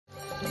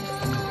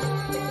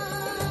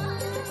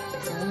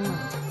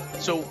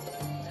So,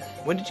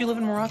 when did you live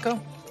in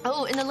Morocco?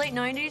 Oh, in the late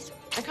 90s.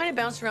 I kind of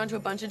bounced around to a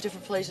bunch of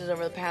different places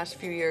over the past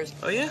few years.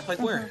 Oh, yeah? Like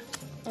where?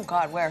 Oh,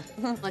 God, where?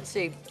 Let's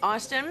see.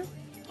 Austin,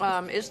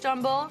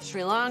 Istanbul,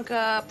 Sri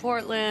Lanka,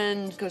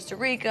 Portland, Costa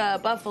Rica,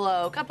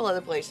 Buffalo, a couple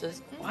other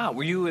places. Wow,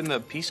 were you in the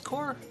Peace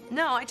Corps?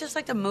 No, I just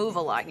like to move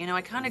a lot. You know,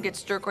 I kind of get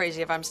stir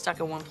crazy if I'm stuck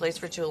in one place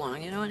for too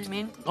long. You know what I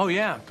mean? Oh,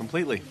 yeah,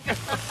 completely.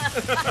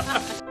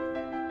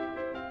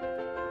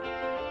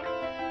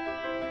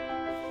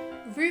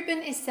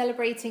 Reuben is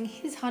celebrating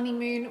his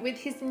honeymoon with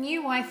his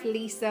new wife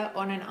Lisa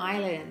on an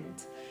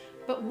island.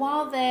 But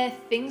while there,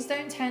 things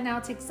don't turn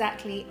out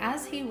exactly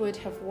as he would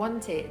have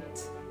wanted.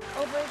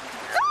 Oh,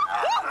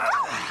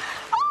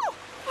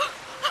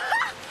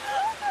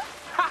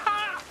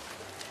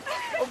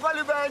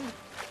 Reuben!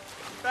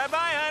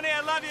 Bye-bye, honey,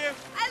 I love you.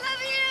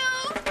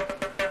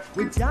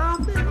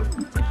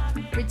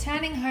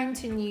 Returning home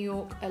to New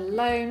York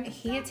alone,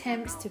 he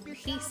attempts to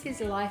piece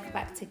his life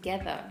back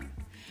together.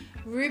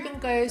 Reuben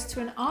goes to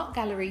an art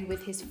gallery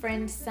with his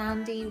friend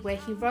Sandy, where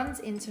he runs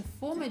into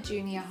former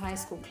junior high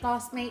school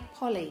classmate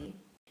Polly.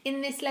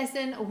 In this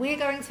lesson, we're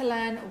going to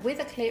learn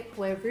with a clip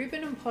where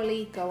Reuben and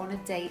Polly go on a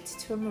date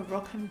to a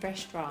Moroccan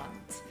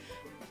restaurant.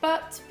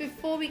 But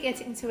before we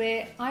get into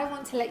it, I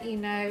want to let you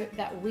know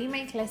that we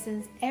make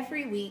lessons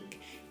every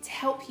week to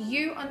help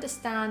you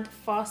understand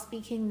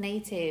fast-speaking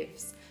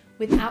natives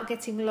without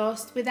getting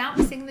lost, without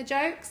missing the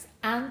jokes,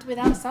 and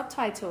without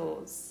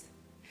subtitles.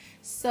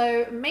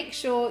 So make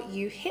sure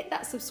you hit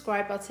that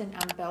subscribe button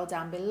and bell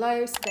down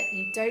below so that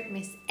you don't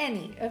miss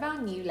any of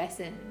our new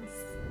lessons.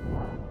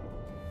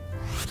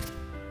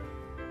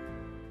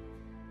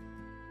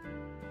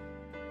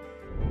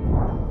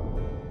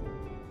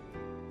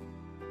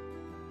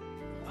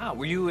 Wow,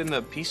 were you in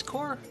the Peace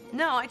Corps?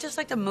 No, I just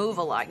like to move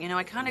a lot. You know,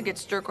 I kind of get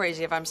stir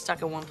crazy if I'm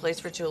stuck in one place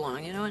for too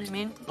long. You know what I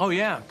mean? Oh,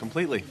 yeah,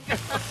 completely.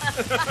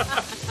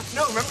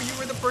 No, remember you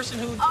were the person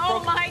who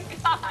Oh, my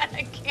God,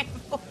 I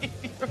can't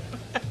believe you remember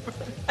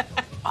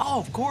that. Oh,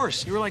 of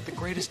course. You were like the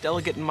greatest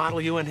delegate in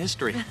Model UN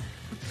history.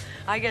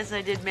 I guess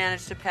I did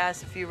manage to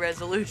pass a few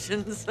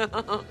resolutions.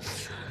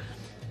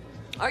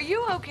 Are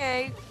you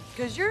okay?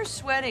 Because you're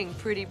sweating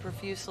pretty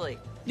profusely.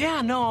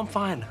 Yeah, no, I'm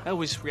fine. I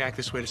always react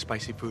this way to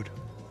spicy food.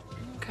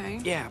 Okay.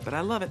 Yeah, but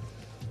I love it.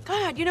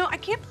 God, you know, I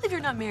can't believe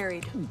you're not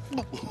married.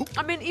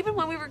 I mean, even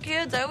when we were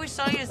kids, I always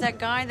saw you as that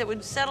guy that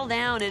would settle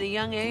down at a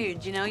young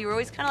age, you know? You were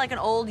always kind of like an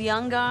old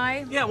young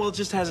guy. Yeah, well, it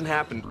just hasn't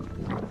happened.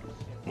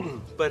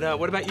 But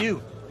what about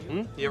you?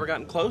 You ever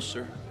gotten close,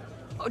 or?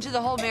 Oh, to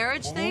the whole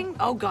marriage thing?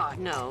 Oh, God,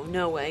 no.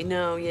 No way.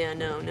 No, yeah,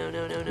 no.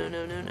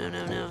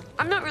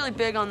 I'm not really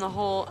big on the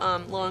whole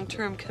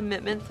long-term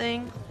commitment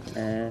thing.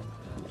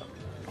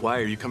 Why?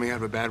 Are you coming out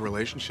of a bad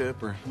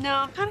relationship, or? No,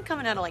 I'm kind of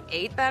coming out of like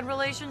 8 bad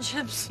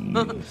relationships.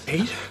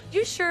 8?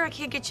 You sure I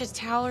can't get you a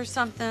towel or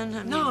something?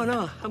 I mean...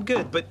 No, I'm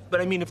good. But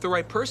I mean, if the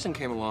right person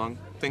came along,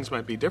 things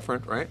might be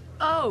different, right?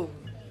 Oh,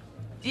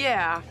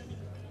 yeah.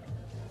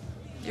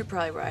 You're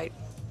probably right.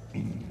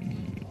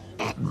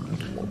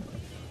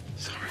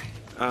 Sorry.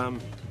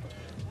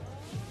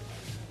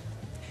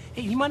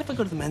 Hey, you mind if I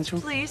go to the men's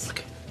room? Please.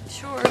 Okay.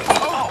 Sure.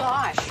 Oh,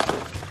 gosh.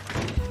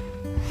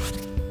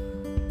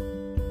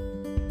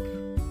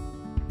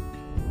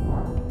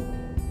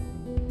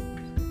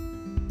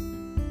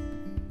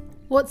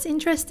 What's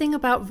interesting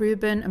about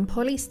Reuben and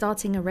Polly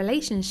starting a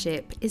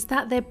relationship is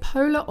that they're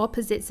polar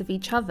opposites of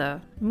each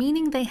other,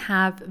 meaning they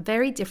have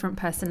very different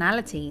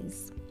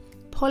personalities.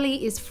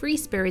 Polly is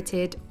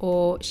free-spirited,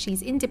 or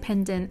she's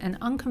independent and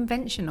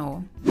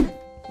unconventional.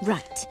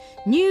 Right,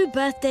 new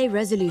birthday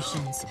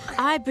resolutions.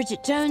 I,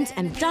 Bridget Jones,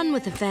 am done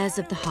with affairs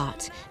of the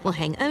heart. Will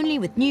hang only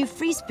with new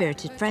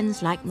free-spirited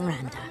friends like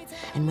Miranda.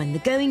 And when the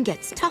going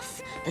gets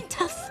tough, the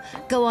tough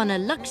go on a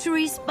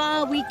luxury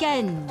spa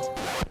weekend.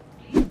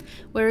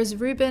 Whereas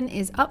Reuben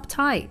is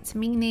uptight,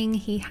 meaning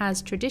he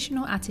has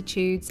traditional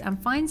attitudes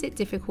and finds it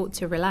difficult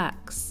to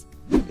relax.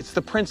 It's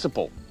the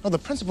principal. No, the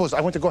principle is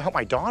I went to go help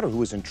my daughter who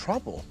was in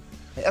trouble.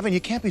 Hey, Evan, you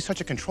can't be such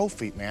a control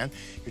freak, man.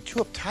 You're too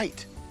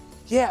uptight.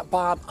 Yeah,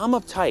 Bob, I'm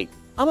uptight.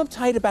 I'm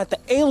uptight about the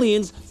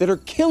aliens that are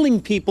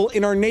killing people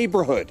in our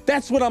neighborhood.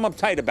 That's what I'm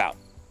uptight about.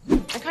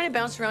 I kind of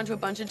bounced around to a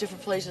bunch of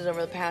different places over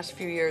the past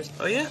few years.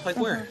 Oh, yeah? Like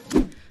where?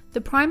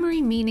 The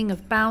primary meaning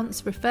of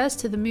bounce refers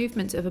to the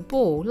movement of a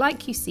ball,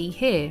 like you see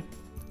here.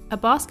 A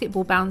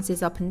basketball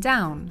bounces up and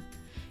down.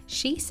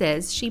 She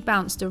says she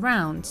bounced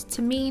around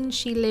to mean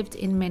she lived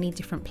in many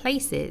different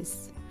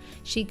places.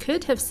 She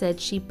could have said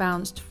she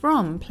bounced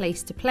from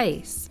place to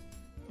place.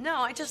 No,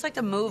 I just like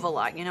to move a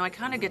lot. You know, I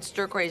kind of get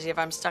stir crazy if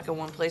I'm stuck in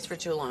one place for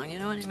too long. You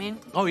know what I mean?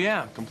 Oh,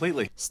 yeah,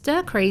 completely.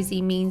 Stir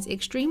crazy means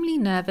extremely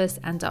nervous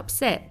and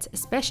upset,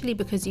 especially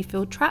because you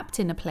feel trapped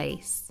in a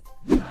place.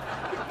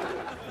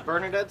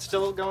 Bernadette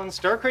still going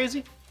stir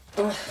crazy?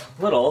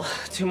 Little.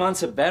 2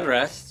 months of bed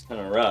rest. It's kind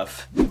of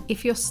rough.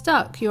 If you're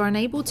stuck, you're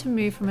unable to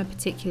move from a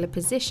particular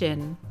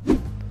position.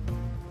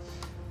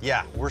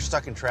 Yeah, we're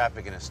stuck in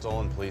traffic in a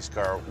stolen police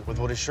car with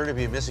what is sure to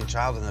be a missing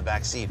child in the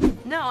back seat.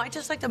 No, I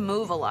just like to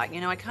move a lot.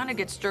 You know, I kind of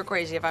get stir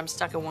crazy if I'm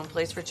stuck in one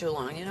place for too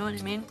long. You know what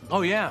I mean?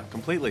 Oh, yeah,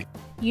 completely.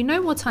 You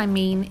know what I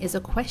mean is a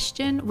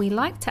question we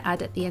like to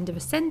add at the end of a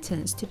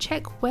sentence to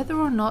check whether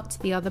or not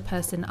the other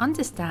person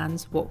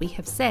understands what we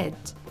have said.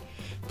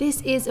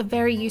 This is a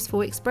very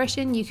useful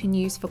expression you can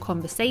use for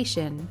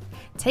conversation.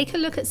 Take a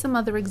look at some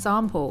other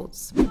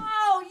examples.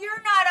 Oh,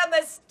 you're not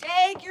a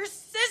mistake. Your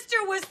sister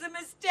was the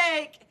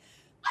mistake.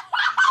 Oh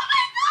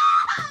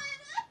my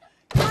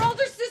God! Your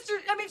older sister,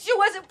 I mean, she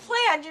wasn't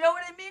planned, you know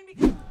what I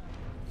mean?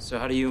 So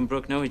how do you and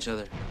Brooke know each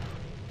other?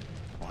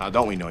 Well, how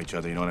don't we know each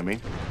other, you know what I mean?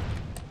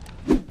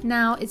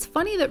 Now, it's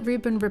funny that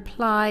Reuben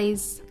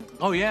replies,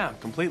 Oh, yeah,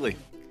 completely.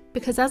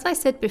 because as I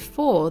said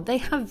before, they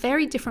have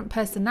very different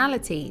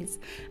personalities,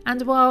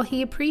 and while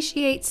he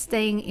appreciates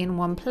staying in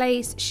one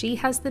place, she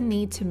has the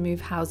need to move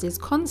houses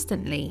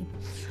constantly.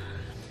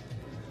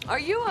 Are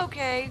you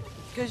okay?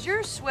 Because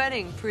you're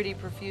sweating pretty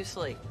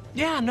profusely.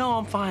 Yeah, no,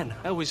 I'm fine.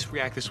 I always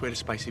react this way to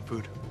spicy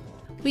food.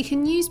 We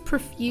can use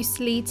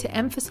profusely to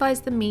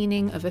emphasize the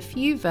meaning of a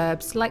few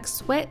verbs like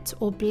sweat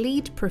or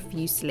bleed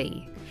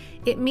profusely.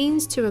 It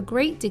means to a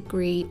great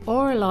degree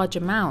or a large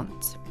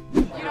amount.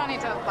 You don't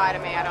need to lie to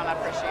me. I don't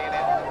appreciate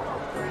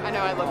it. I know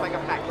I look like a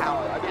fat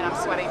cow, and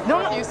I'm sweating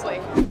profusely.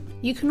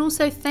 You can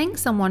also thank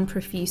someone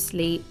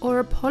profusely or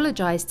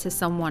apologize to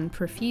someone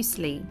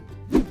profusely.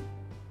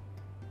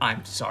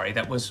 I'm sorry,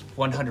 that was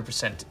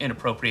 100%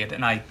 inappropriate,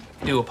 and I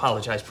do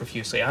apologize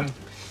profusely.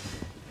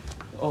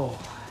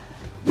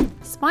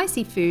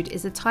 Spicy food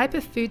is a type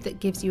of food that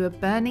gives you a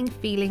burning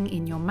feeling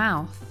in your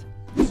mouth.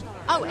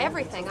 Oh,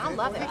 everything. I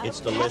love it. It's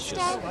delicious.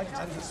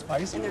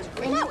 Spicy?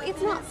 No,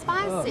 it's not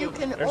spicy. You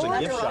can There's a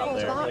gift shop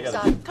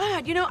there.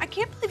 God, you know, I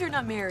can't believe you're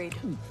not married.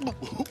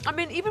 I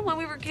mean, even when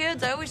we were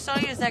kids, I always saw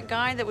you as that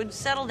guy that would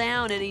settle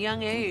down at a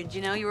young age.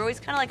 You know, you were always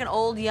kind of like an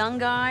old young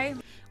guy.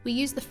 We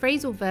use the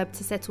phrasal verb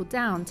to settle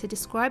down to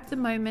describe the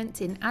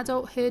moment in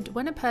adulthood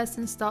when a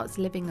person starts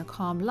living a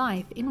calm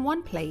life in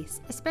one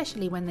place,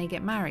 especially when they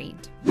get married.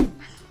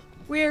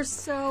 We're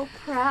so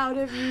proud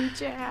of you,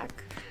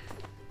 Jack.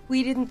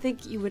 We didn't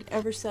think you would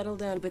ever settle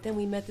down, but then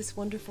we met this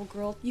wonderful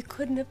girl. You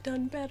couldn't have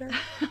done better.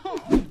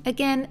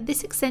 Again,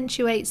 this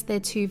accentuates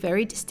their two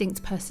very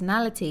distinct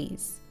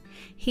personalities.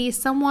 He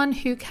is someone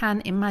who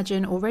can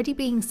imagine already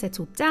being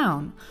settled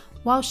down,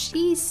 while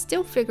she's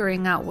still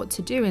figuring out what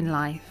to do in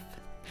life.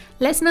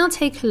 Let's now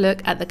take a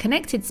look at the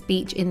connected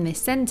speech in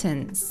this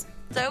sentence.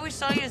 I always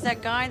saw you as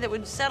that guy that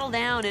would settle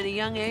down at a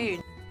young age.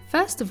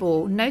 First of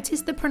all,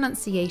 notice the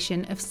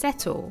pronunciation of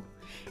settle.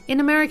 In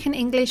American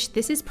English,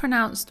 this is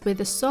pronounced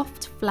with a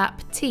soft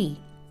flap T,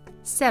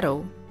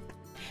 settle.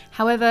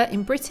 However,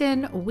 in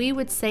Britain, we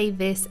would say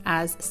this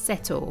as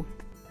settle.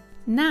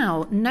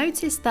 Now,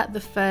 notice that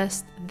the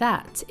first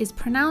that is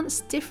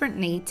pronounced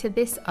differently to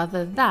this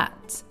other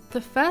that.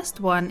 The first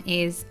one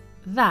is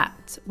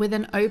that with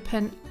an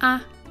open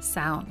ah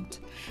sound,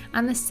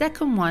 and the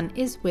second one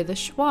is with a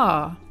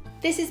schwa.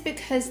 This is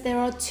because there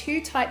are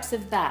two types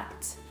of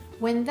that.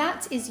 When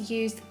that is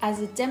used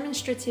as a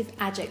demonstrative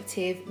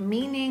adjective,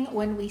 meaning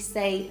when we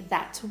say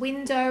that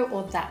window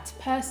or that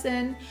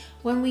person,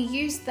 when we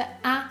use the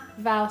ah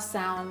vowel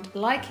sound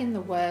like in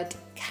the word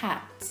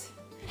cat.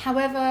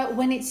 However,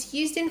 when it's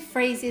used in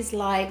phrases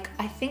like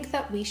I think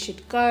that we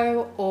should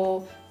go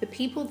or the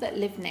people that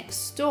live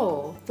next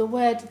door, the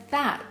word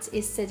that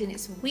is said in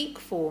its weak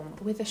form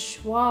with a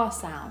schwa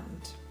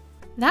sound.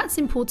 That's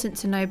important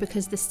to know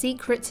because the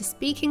secret to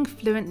speaking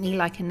fluently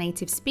like a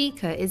native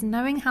speaker is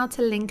knowing how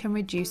to link and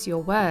reduce your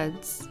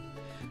words.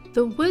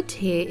 The would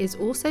here is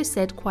also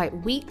said quite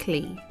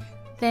weakly.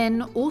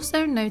 Then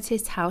also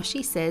notice how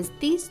she says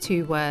these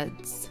two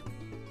words.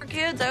 For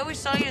kids, I always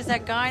saw you as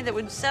that guy that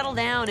would settle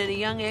down at a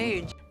young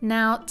age.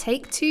 Now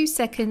take 2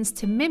 seconds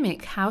to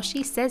mimic how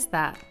she says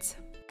that.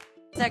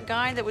 That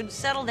guy that would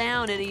settle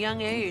down at a young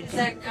age.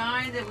 That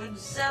guy that would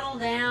settle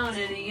down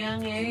at a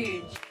young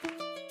age.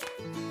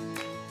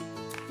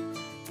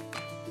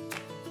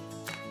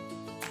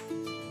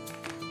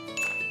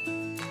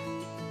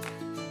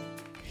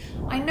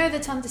 I know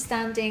that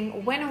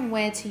understanding when and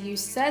where to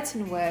use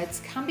certain words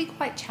can be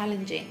quite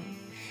challenging.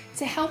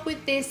 To help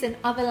with this and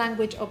other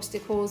language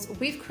obstacles,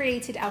 we've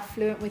created our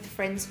Fluent with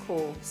Friends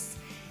course.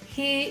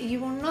 Here you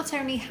will not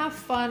only have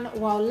fun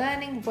while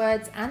learning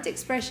words and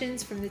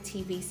expressions from the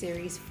TV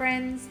series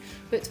Friends,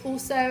 but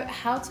also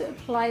how to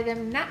apply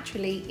them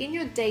naturally in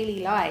your daily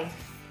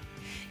life.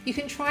 You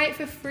can try it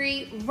for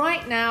free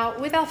right now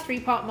with our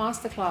 3-part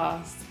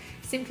masterclass.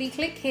 Simply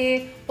click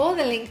here or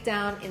the link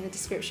down in the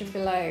description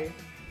below.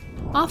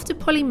 After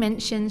Polly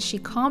mentions she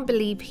can't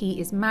believe he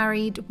is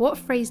married, what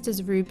phrase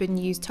does Reuben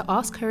use to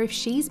ask her if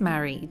she's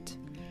married?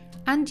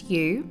 And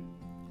you?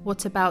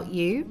 What about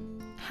you?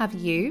 Have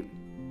you?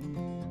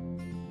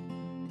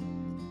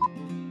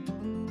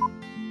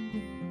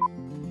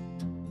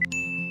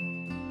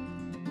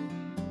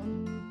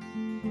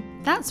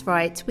 That's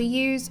right, we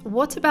use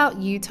what about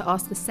you to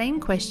ask the same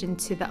question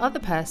to the other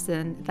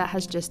person that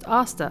has just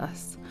asked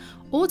us,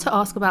 or to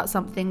ask about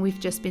something we've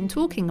just been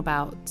talking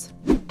about.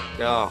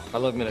 Oh, I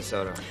love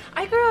Minnesota.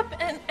 I grew up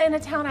in a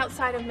town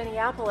outside of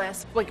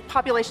Minneapolis, like a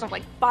population of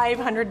like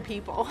 500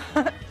 people.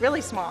 Really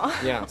small.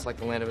 Yeah, it's like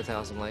the land of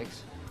 1,000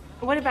 lakes.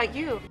 What about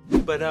you?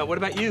 But what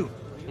about you?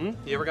 You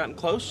ever gotten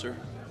close, or?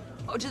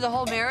 Oh, to the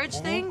whole marriage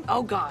thing?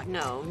 Oh God,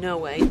 no, no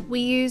way. We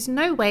use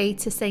no way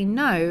to say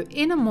no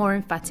in a more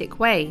emphatic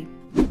way.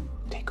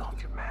 Take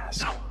off your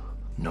mask.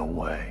 No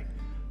way.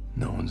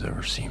 No one's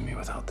ever seen me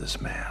without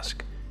this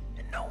mask,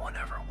 and no one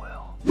ever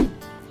will. Do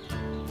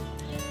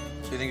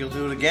you think you'll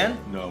do it again?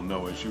 No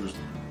way. She was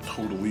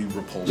totally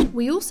repulsive.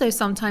 We also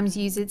sometimes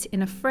use it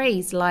in a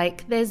phrase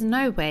like, there's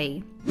no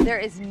way. There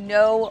is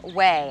no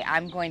way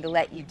I'm going to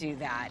let you do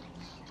that.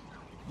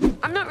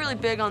 I'm not really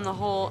big on the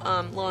whole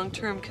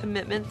long-term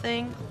commitment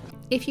thing.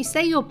 If you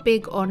say you're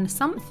big on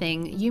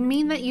something, you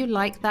mean that you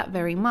like that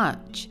very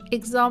much.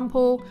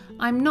 Example,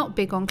 I'm not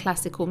big on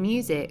classical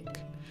music.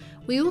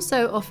 We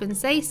also often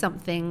say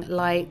something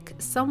like,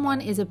 someone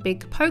is a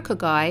big poker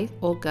guy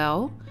or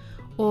girl,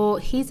 or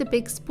he's a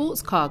big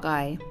sports car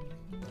guy.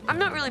 I'm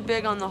not really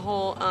big on the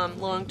whole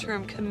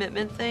long-term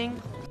commitment thing.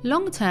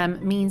 Long-term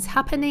means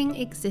happening,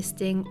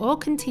 existing, or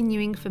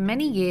continuing for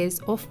many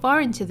years or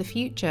far into the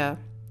future.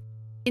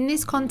 In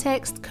this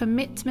context,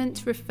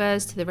 commitment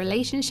refers to the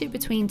relationship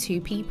between two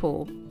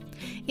people.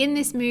 In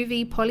this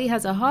movie, Polly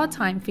has a hard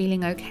time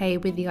feeling okay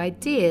with the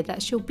idea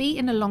that she'll be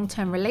in a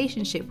long-term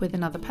relationship with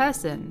another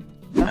person.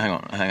 Hang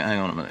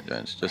on a minute,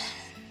 Jones. Just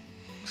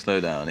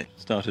slow down. It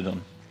started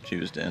on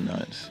Tuesday and now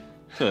it's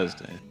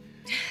Thursday.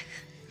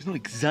 It's not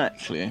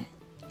exactly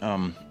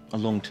a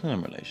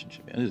long-term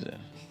relationship yet, is it?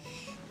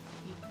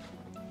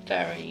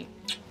 Very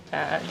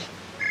bad.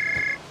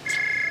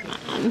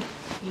 Man.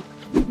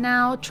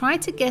 Now try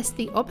to guess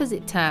the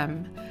opposite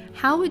term.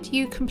 How would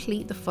you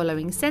complete the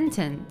following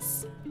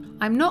sentence?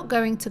 I'm not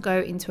going to go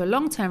into a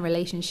long-term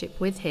relationship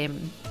with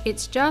him.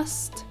 It's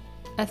just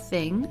a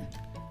thing,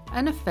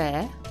 an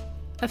affair,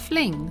 a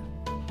fling.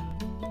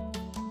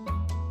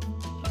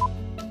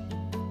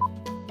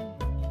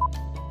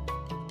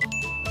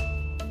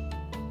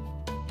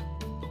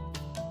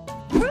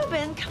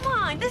 Reuben, come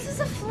on, this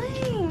is a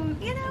fling.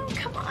 You know,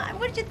 come on.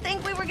 What did you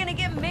think, we were gonna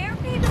get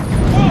married?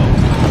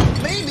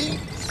 Maybe.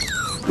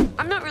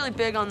 I'm not really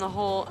big on the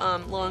whole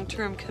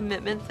long-term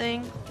commitment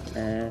thing.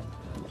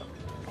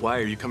 Why,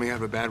 are you coming out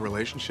of a bad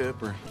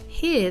relationship, or?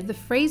 Here, the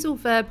phrasal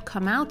verb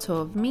come out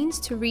of means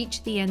to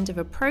reach the end of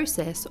a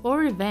process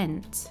or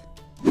event.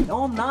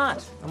 No, I'm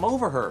not. I'm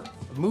over her.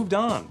 I've moved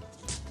on.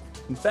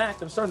 In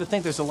fact, I'm starting to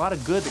think there's a lot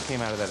of good that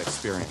came out of that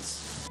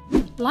experience.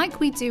 Like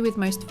we do with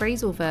most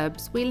phrasal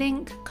verbs, we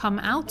link come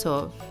out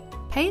of.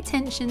 Pay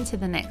attention to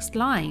the next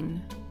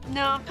line.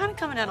 No, I'm kind of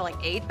coming out of like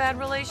 8 bad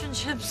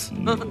relationships.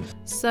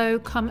 So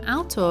come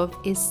out of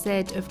is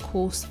said, of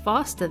course,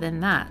 faster than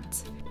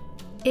that.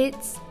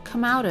 It's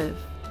come out of.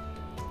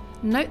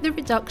 Note the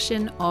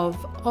reduction of.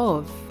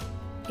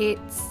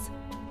 It's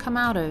come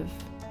out of.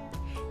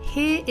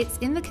 Here it's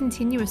in the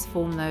continuous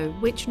form though,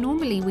 which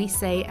normally we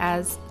say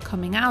as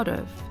coming out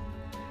of.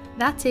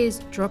 That is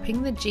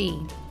dropping the G.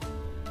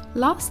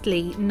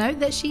 Lastly, note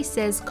that she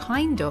says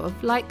kind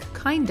of like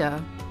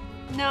kinda.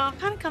 No, I'm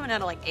kind of coming out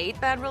of like 8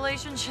 bad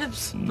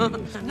relationships. No,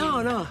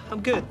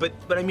 I'm good. But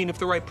I mean, if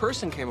the right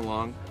person came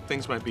along,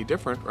 things might be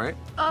different, right?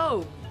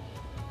 Oh,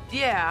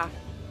 yeah.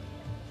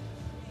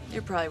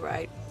 You're probably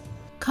right.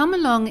 Come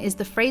along is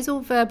the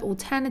phrasal verb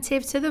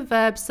alternative to the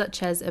verbs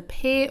such as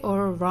appear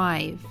or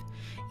arrive.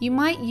 You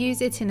might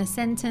use it in a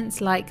sentence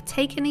like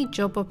take any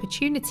job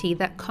opportunity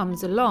that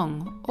comes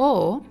along,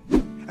 or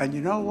and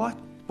you know what?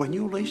 When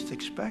you least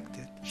expect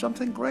it,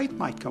 something great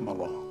might come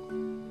along.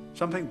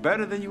 Something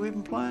better than you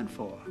even planned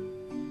for.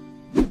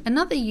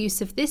 Another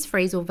use of this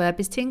phrasal verb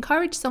is to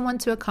encourage someone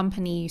to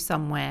accompany you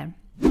somewhere.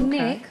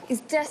 Nick is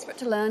desperate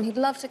to learn. He'd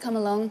love to come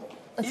along.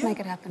 Let's make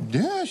it happen.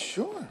 Yeah,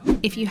 sure.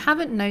 If you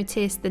haven't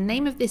noticed, the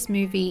name of this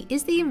movie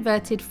is the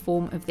inverted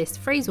form of this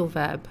phrasal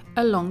verb,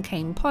 Along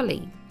Came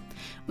Polly.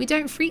 We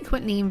don't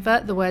frequently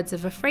invert the words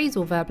of a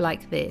phrasal verb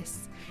like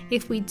this.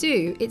 If we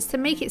do, it's to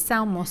make it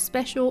sound more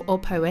special or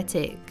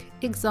poetic.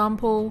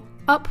 Example,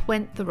 up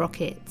went the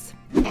rocket.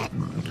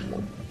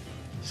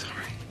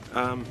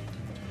 Sorry.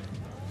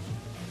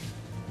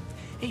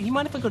 Hey, you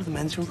mind if I go to the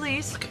men's room?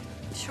 Please. Okay.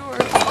 Sure.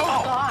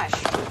 Oh, gosh.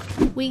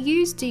 We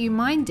use do you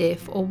mind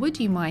if or would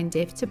you mind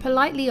if to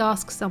politely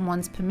ask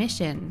someone's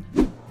permission.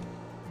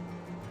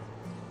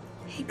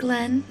 Hey,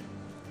 Glenn.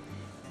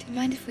 Do you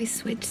mind if we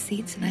switch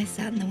seats and I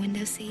sat in the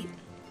window seat?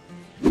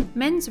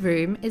 Men's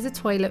room is a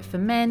toilet for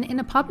men in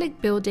a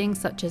public building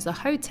such as a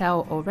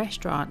hotel or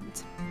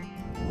restaurant.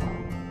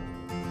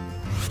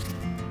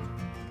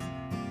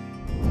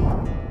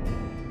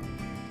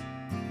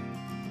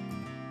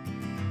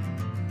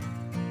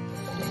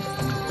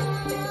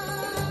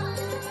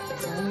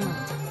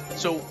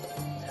 So,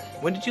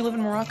 when did you live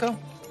in Morocco?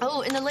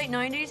 Oh, in the late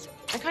 90s.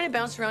 I kind of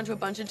bounced around to a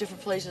bunch of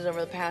different places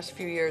over the past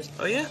few years.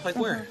 Oh, yeah? Like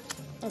where?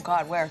 Oh,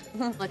 God, where?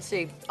 Let's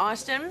see.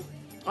 Austin,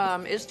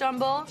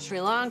 Istanbul, Sri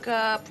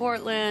Lanka,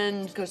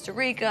 Portland, Costa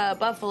Rica,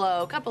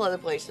 Buffalo, a couple other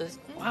places.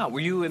 Wow, were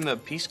you in the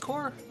Peace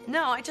Corps?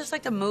 No, I just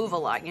like to move a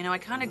lot. You know, I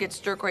kind of get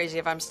stir crazy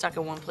if I'm stuck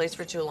in one place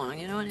for too long.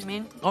 You know what I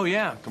mean? Oh,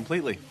 yeah,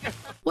 completely.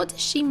 What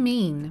does she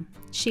mean?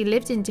 She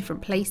lived in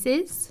different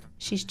places.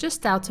 She's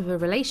just out of a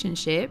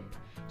relationship.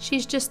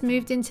 She's just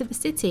moved into the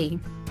city.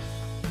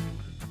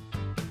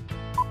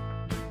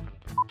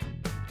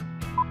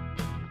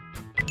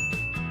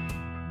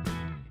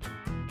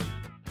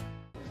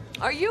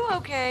 Are you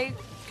okay?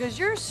 Because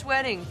you're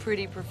sweating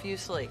pretty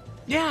profusely.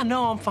 Yeah,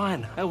 no, I'm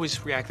fine. I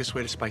always react this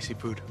way to spicy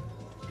food.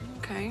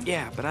 Okay.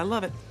 Yeah, but I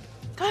love it.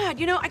 God,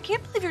 you know, I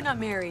can't believe you're not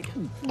married.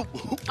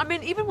 I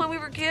mean, even when we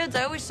were kids,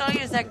 I always saw you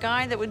as that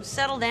guy that would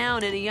settle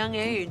down at a young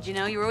age, you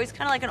know? You were always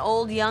kind of like an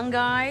old young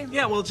guy.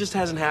 Yeah, well, it just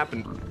hasn't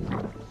happened.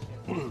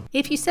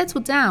 If you settle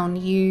down,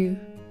 you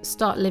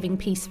start living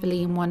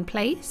peacefully in one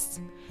place,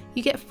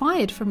 you get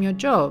fired from your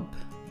job,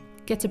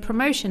 get a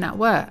promotion at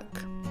work.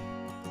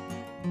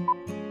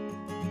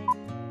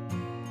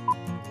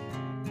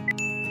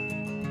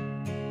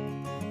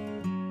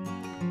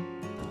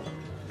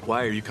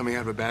 Why, are you coming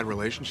out of a bad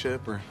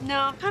relationship, or? No,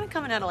 I'm kind of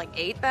coming out of like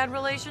 8 bad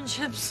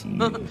relationships.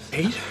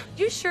 8?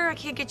 You sure I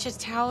can't get you a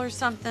towel or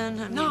something?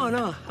 I mean...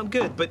 No, I'm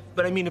good. But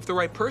I mean, if the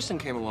right person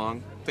came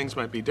along, things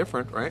might be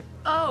different, right?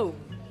 Oh,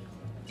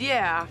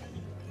 yeah.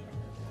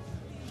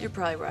 You're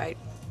probably right.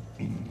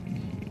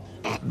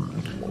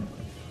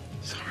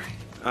 Sorry.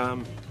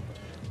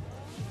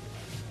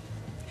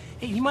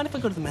 Hey, you mind if I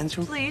go to the men's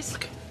room? Please.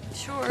 Okay.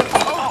 Sure.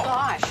 Oh,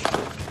 gosh.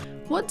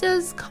 What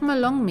does come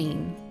along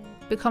mean?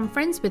 Become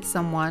friends with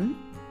someone,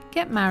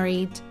 get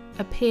married,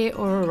 appear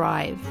or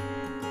arrive.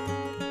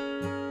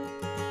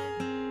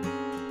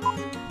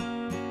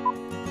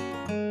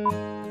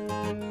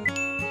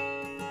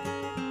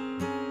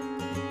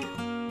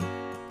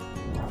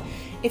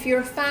 If you're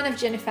a fan of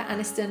Jennifer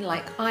Aniston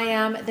like I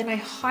am, then I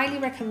highly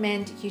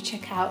recommend you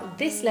check out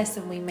this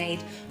lesson we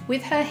made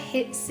with her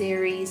hit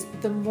series,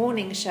 The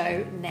Morning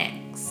Show,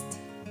 next.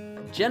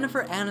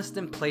 Jennifer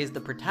Aniston plays the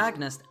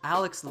protagonist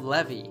Alex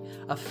Levy,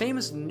 a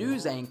famous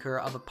news anchor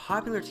of a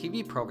popular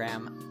TV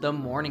program, The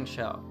Morning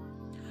Show.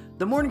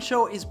 The Morning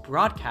Show is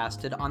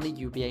broadcasted on the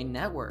UBA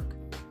network.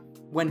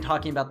 When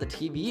talking about the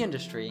TV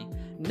industry,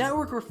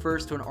 network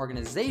refers to an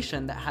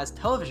organization that has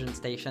television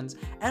stations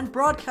and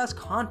broadcasts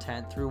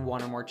content through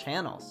one or more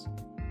channels.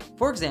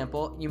 For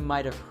example, you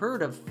might have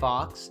heard of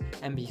Fox,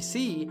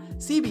 NBC,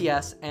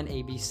 CBS, and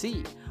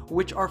ABC,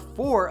 which are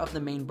 4 of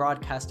the main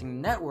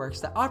broadcasting networks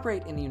that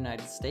operate in the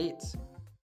United States.